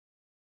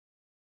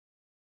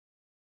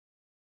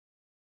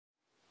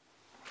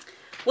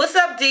What's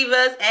up,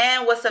 divas,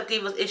 and what's up,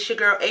 divas? It's your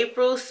girl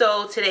April.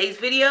 So today's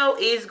video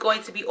is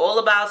going to be all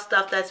about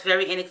stuff that's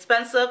very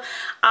inexpensive.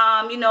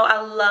 You know,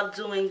 I love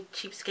doing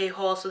cheapskate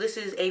hauls, so this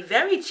is a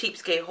very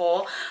cheapskate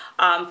haul.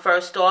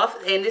 First off,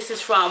 and this is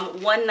from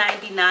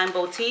 $1.99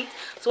 boutique.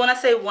 So when I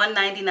say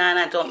 $1.99,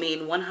 I don't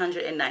mean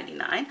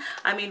 $199.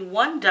 I mean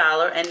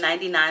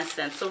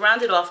 $1.99. So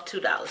round it off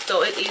 $2.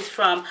 So it is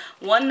from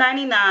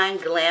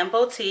 $1.99 Glam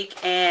boutique,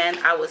 and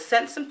I was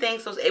sent some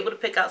things, so I was able to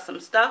pick out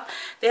some stuff.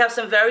 They have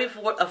some very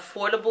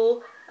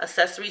affordable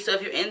accessories. So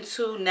if you're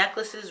into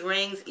necklaces,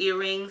 rings,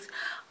 earrings,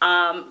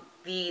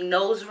 the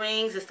nose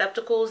rings,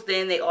 receptacles,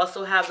 then they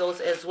also have those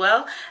as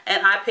well.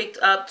 And I picked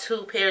up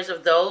 2 pairs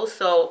of those,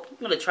 so I'm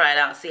going to try it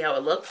out and see how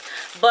it looks.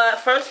 But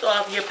first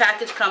off, your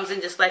package comes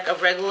in just like a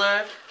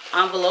regular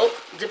envelope,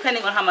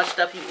 depending on how much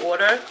stuff you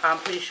order. I'm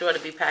pretty sure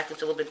it'll be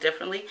packaged a little bit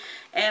differently.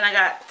 And I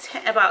got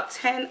about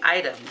 10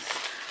 items.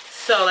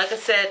 So like I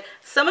said,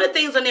 some of the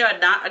things on there are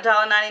not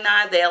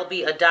 $1.99. They'll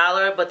be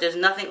 $1, but there's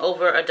nothing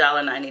over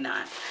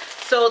 $1.99.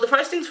 So the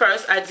first things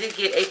first, I did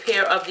get a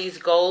pair of these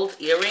gold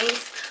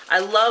earrings. I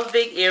love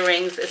big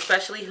earrings,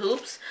 especially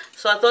hoops.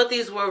 So I thought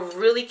these were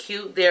really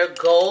cute. They're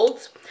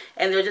gold,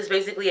 and they're just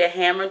basically a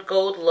hammered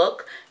gold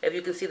look. If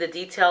you can see the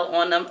detail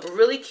on them,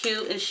 really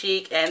cute and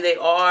chic, and they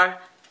are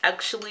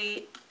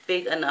actually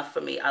big enough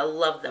for me. I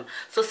love them.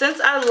 So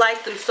since I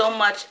like them so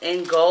much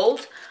in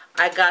gold,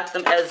 I got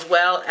them as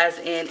well as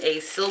in a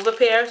silver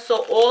pair.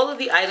 So all of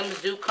the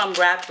items do come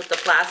wrapped with the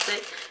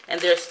plastic, and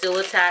they're still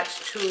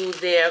attached to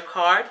their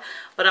card.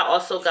 But I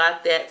also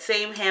got that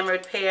same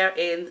hammered pair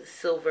in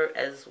silver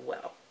as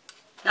well.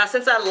 Now,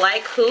 since I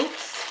like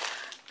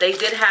hoops, they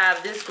did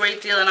have this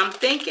great deal, and I'm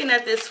thinking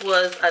that this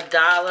was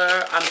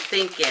 $1. I'm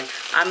thinking.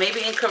 I may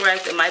be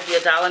incorrect. It might be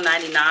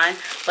 $1.99,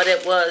 but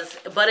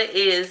it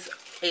is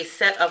a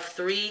set of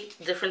 3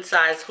 different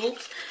size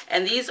hoops,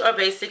 and these are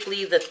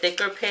basically the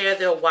thicker pair.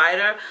 They're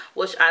wider,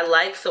 which I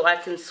like, so I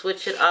can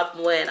switch it up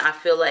when I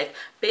feel like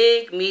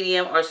big,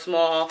 medium, or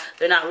small.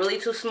 They're not really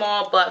too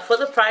small, but for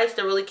the price,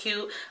 they're really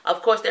cute.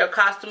 Of course, they're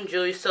costume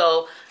jewelry,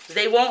 so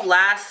they won't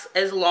last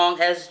as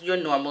long as your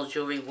normal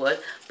jewelry would.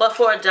 But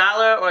for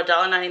 $1 or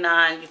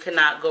 $1.99, you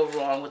cannot go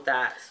wrong with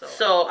that.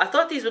 So I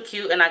thought these were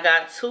cute, and I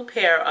got 2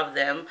 pair of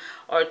them,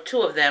 or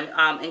 2 of them,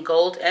 in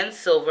gold and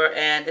silver.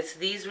 And it's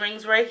these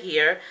rings right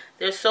here.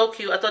 They're so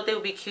cute. I thought they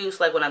would be cute,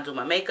 so like when I do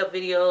my makeup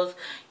videos,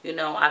 you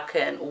know, I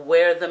can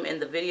wear them in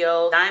the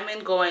video.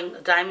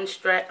 Diamond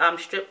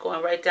strip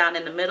going right down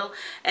in the middle.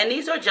 And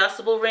these are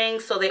adjustable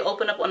rings, so they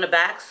open up on the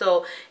back.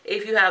 So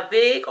if you have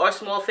big or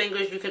small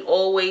fingers, you can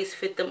always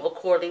fit them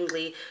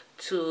accordingly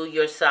to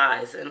your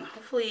size. And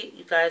hopefully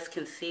you guys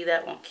can see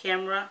that on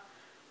camera.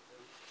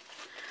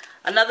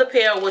 Another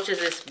pair, which is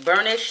this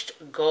burnished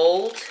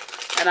gold.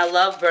 And I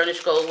love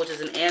burnished gold, which is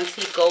an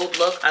antique gold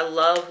look. I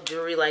love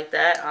jewelry like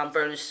that,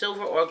 burnished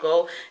silver or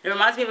gold. It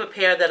reminds me of a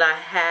pair that I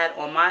had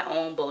on my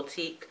own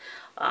boutique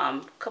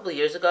a couple of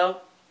years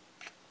ago.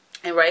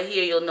 And right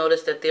here, you'll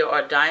notice that there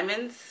are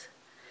diamonds.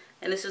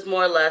 And this is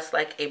more or less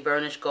like a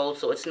burnished gold.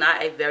 So it's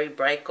not a very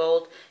bright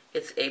gold.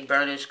 It's a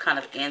burnished kind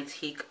of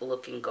antique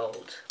looking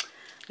gold.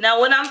 Now,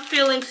 when I'm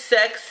feeling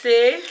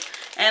sexy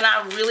and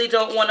I really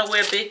don't want to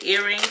wear big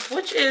earrings,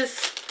 which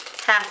is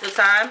half the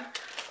time,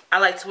 I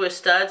like to wear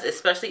studs,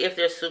 especially if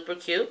they're super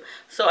cute.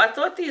 So I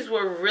thought these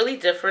were really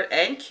different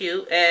and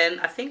cute, and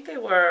I think they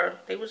were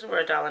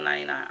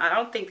 $1.99. I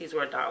don't think these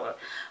were $1,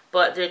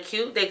 but they're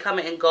cute. They come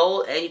in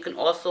gold, and you can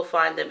also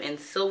find them in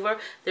silver.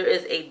 There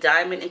is a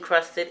diamond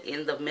encrusted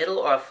in the middle,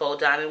 or a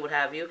faux diamond, what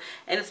have you,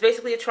 and it's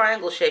basically a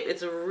triangle shape.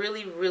 It's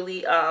really,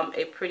 really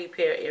a pretty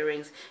pair of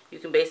earrings. You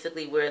can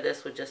basically wear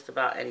this with just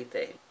about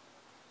anything.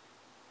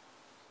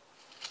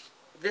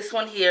 This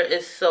one here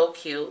is so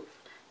cute.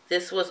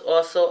 This was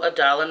also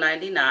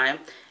 $1.99,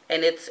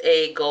 and it's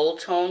a gold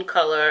tone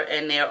color,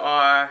 and there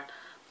are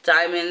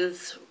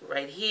diamonds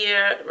right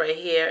here,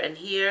 and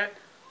here,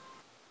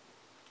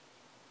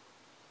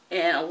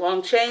 and a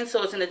long chain,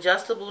 so it's an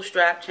adjustable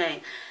strap chain.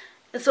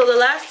 And so the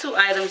last 2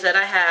 items that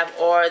I have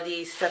are the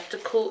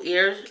receptacle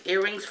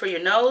earrings for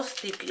your nose.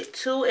 You get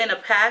 2 in a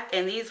pack,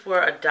 and these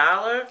were $1.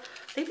 I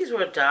think these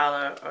were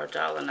 $1 or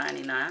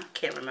 $1.99. I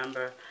can't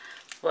remember.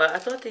 But I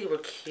thought they were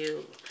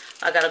cute.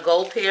 I got a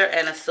gold pair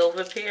and a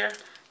silver pair.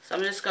 So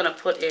I'm just going to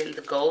put in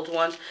the gold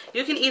ones.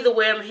 You can either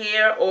wear them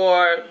here,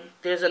 or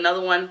there's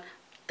another one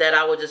that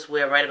I will just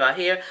wear right about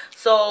here.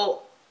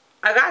 So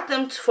I got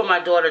them for my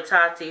daughter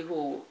Tati,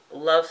 who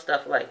loves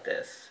stuff like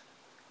this.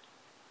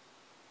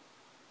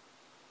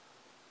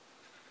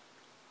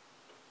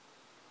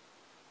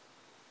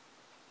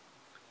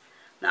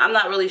 Now, I'm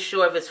not really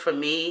sure if it's for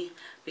me,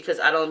 because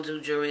I don't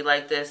do jewelry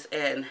like this,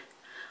 and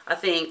I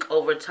think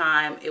over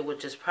time it would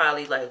just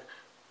probably like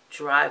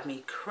drive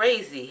me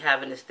crazy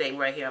having this thing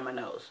right here on my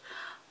nose.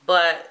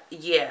 But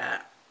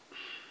yeah,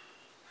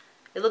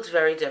 it looks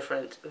very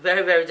different,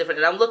 very, very different.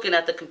 And I'm looking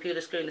at the computer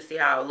screen to see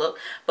how it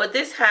looks. But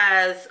this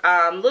has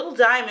little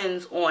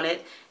diamonds on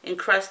it,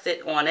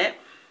 encrusted on it.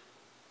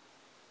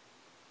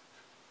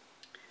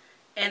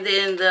 And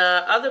then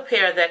the other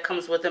pair that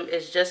comes with them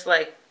is just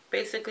like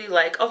basically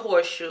like a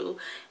horseshoe,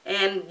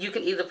 and you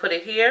can either put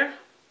it here.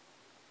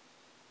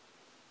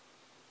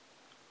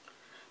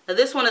 Now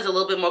this one is a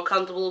little bit more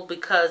comfortable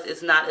because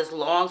it's not as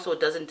long, so it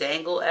doesn't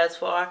dangle as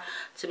far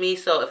to me.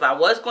 So if I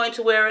was going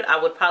to wear it, I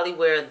would probably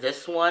wear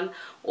this one,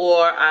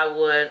 or I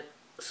would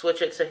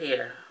switch it to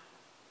here.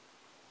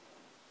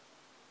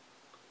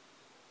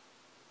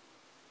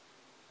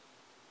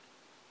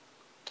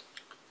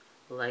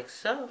 Like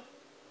so.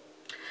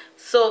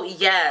 So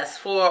yes,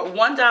 for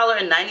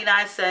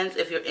 $1.99,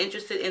 if you're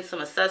interested in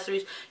some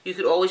accessories, you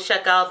could always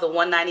check out the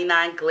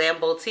 $1.99 Glam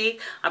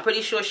Boutique. I'm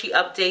pretty sure she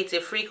updates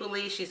it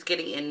frequently. She's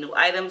getting in new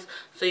items,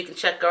 so you can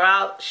check her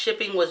out.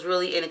 Shipping was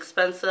really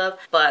inexpensive,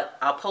 but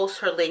I'll post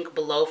her link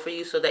below for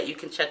you so that you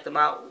can check them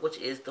out, which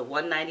is the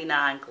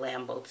 $1.99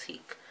 Glam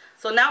Boutique.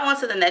 So now on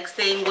to the next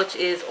thing, which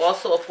is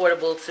also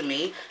affordable to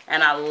me,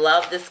 and I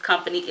love this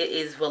company. It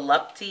is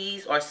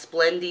Volupties, or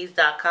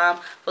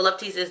Splendies.com.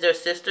 Volupties is their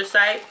sister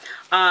site,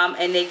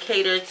 and they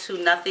cater to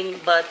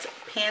nothing but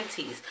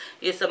panties.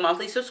 It's a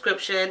monthly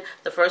subscription.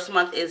 The first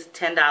month is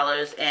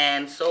 $10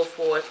 and so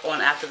forth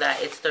on after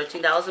that. It's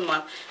 $13 a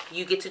month.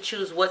 You get to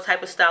choose what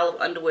type of style of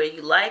underwear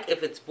you like.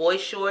 If it's boy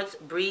shorts,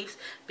 briefs,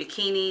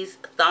 bikinis,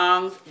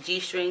 thongs,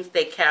 G-strings,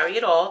 they carry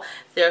it all.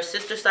 Their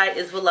sister site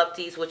is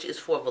Volupties, which is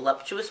for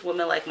voluptuous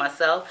women like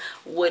myself,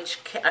 which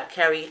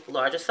carry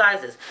larger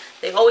sizes.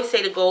 They always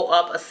say to go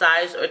up a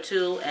size or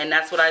two, and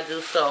that's what I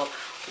do. So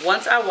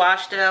once I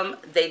wash them,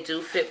 they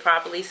do fit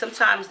properly.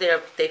 Sometimes they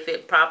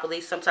fit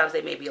properly. Sometimes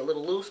they may be a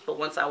little loose, but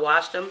once I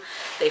wash them,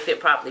 they fit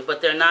properly.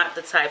 But they're not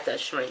the type that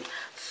shrink.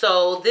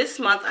 So this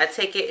month, I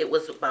take it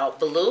was about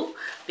blue,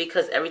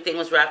 because everything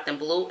was wrapped in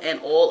blue,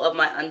 and all of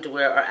my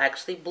underwear are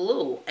actually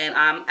blue, and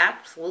I'm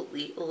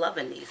absolutely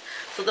loving these.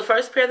 So the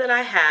first pair that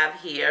I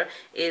have here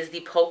is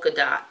the polka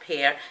dot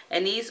pair,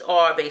 and these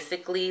are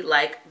basically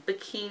like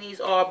bikinis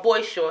or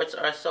boy shorts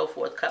or so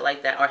forth, cut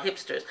like that, or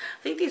hipsters.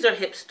 I think these are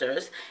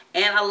hipsters,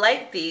 and I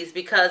like these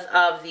because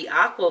of the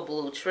aqua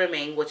blue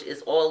trimming, which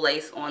is all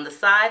lace on the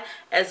side,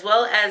 as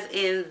well as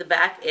in the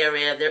back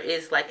area there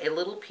is like a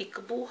little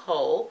peekaboo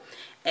hole,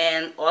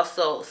 and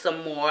also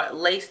some more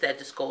lace that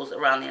just goes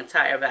around the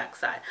entire back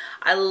side.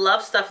 I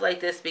love stuff like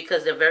this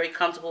because they're very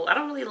comfortable. I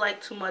don't really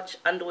like too much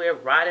underwear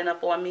riding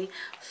up on me,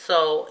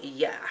 so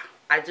yeah,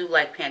 I do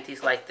like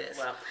panties like this.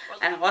 Wow.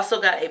 And I've also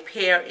got a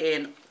pair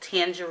in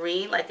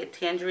tangerine, like a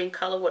tangerine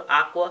color with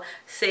aqua.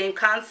 Same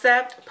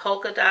concept,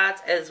 polka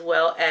dots, as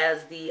well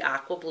as the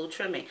aqua blue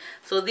trimming.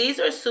 So these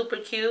are super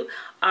cute.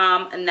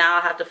 And now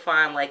I have to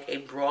find like a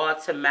bra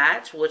to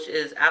match, which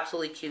is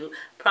absolutely cute.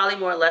 Probably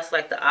more or less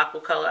like the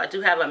aqua color. I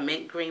do have a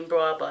mint green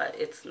bra, but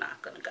it's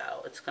not going to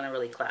go. It's going to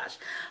really clash.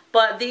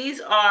 But these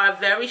are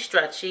very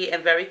stretchy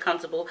and very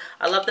comfortable.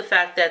 I love the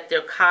fact that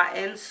they're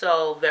cotton,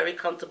 so very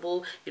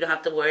comfortable. You don't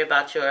have to worry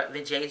about your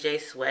vajayjay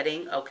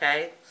sweating,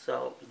 okay?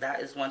 So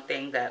that is one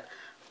thing that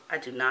I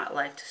do not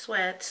like to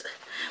sweat.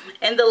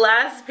 And the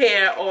last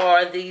pair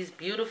are these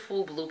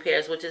beautiful blue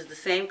pairs, which is the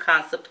same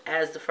concept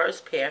as the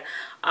first pair.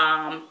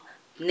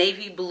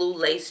 Navy blue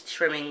lace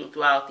trimming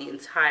throughout the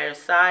entire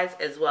sides,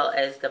 as well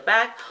as the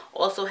back.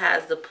 Also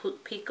has the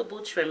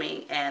peekaboo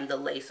trimming and the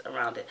lace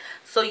around it.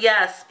 So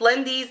yeah,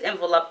 Splendies and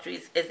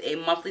Volupties is a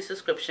monthly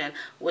subscription,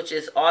 which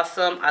is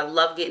awesome. I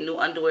love getting new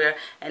underwear.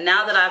 And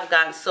now that I've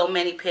gotten so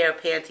many pair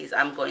of panties,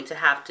 I'm going to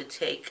have to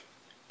take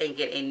and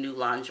get a new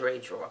lingerie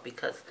drawer,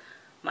 because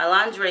my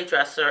lingerie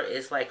dresser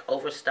is like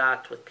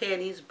overstocked with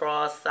panties,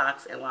 bras,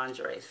 socks, and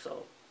lingerie.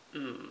 So,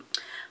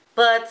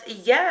 But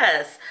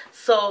yes,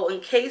 so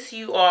in case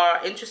you are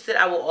interested,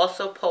 I will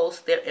also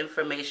post their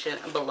information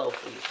below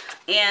for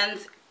you. And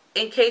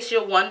in case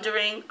you're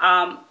wondering,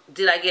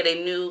 did I get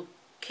a new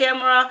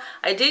camera?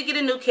 I did get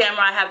a new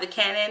camera. I have the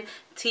Canon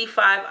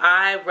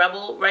T5i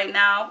Rebel right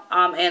now,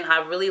 and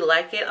I really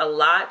like it a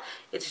lot.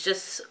 It's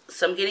just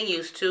some getting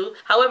used to.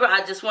 However,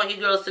 I just want you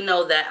girls to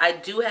know that I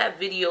do have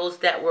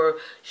videos that were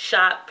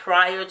shot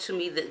prior to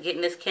me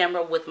getting this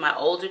camera with my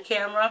older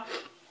camera.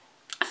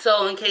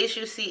 So in case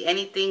you see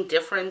anything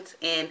different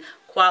in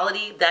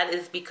quality, that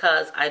is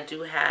because I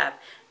do have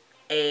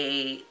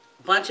a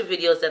bunch of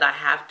videos that I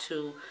have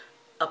to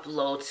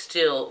upload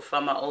still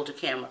from my older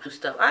camera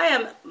stuff.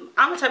 I'm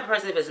the type of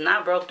person, if it's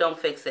not broke, don't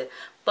fix it.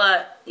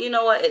 But you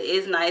know what, it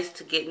is nice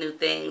to get new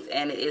things,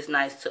 and it is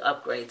nice to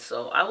upgrade,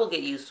 so I will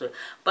get used to it.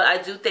 But I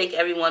do thank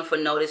everyone for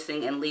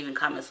noticing and leaving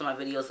comments on my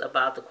videos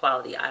about the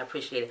quality. I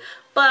appreciate it.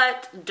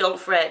 But don't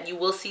fret, you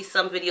will see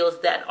some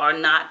videos that are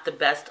not the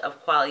best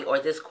of quality, or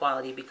this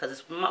quality, because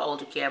it's from my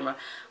older camera,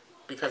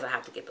 because I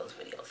have to get those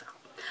videos out.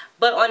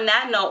 But on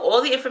that note,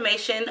 all the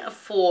information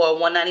for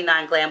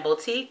 $1.99 Glam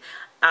Boutique,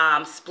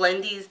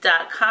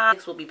 Splendies.com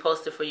will be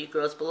posted for you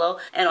girls below.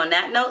 And on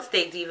that note,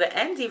 stay diva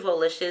and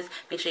divolicious.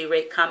 Make sure you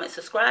rate, comment,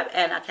 subscribe,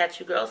 and I'll catch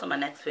you girls on my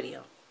next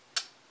video.